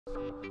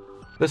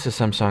This is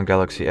Samsung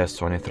Galaxy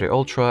S23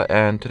 Ultra,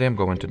 and today I'm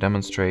going to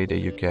demonstrate that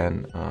you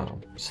can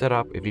set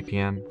up a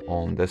VPN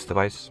on this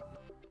device.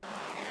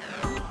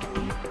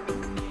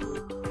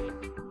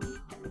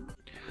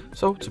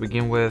 So to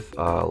begin with,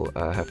 I'll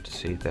have to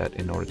say that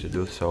in order to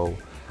do so,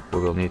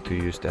 we will need to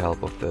use the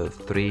help of the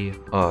free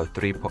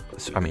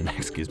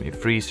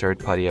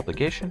third-party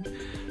application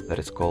that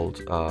is called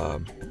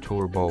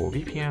Turbo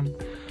VPN.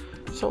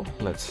 So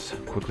let's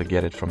quickly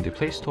get it from the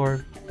Play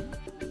Store.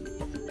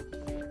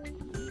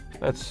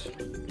 That's,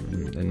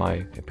 in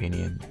my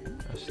opinion,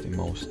 that's the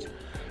most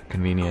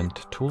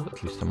convenient tool,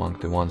 at least among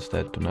the ones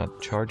that do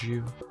not charge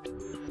you,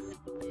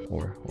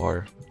 or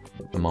are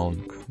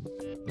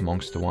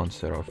amongst the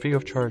ones that are free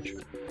of charge.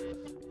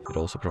 It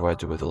also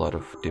provides you with a lot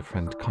of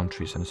different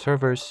countries and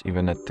servers,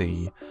 even at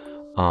the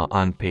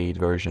unpaid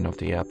version of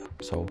the app.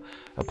 So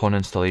upon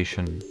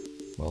installation,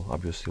 well,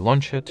 obviously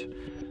launch it,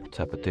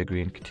 tap at the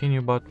agree and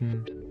continue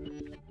button.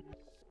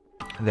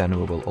 Then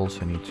we will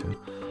also need to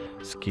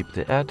skip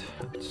the ad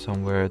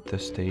somewhere at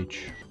this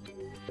stage.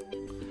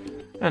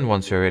 And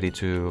once you're ready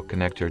to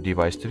connect your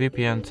device to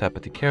VPN, tap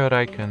at the caret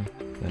icon,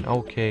 then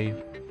OK.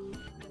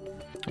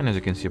 And as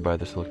you can see by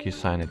this little key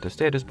sign at the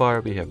status bar,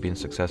 we have been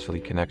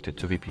successfully connected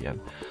to VPN.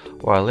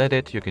 While at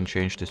it, you can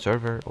change the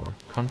server or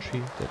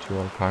country that you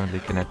are currently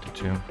connected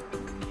to.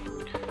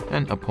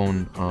 And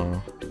upon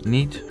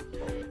need,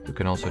 you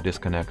can also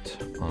disconnect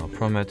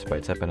from it by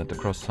tapping at the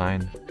cross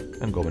sign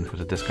and going for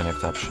the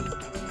disconnect option.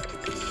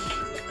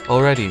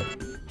 Alrighty,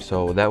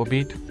 so that would be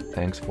it.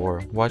 Thanks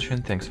for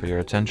watching, thanks for your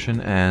attention,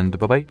 and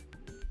bye-bye.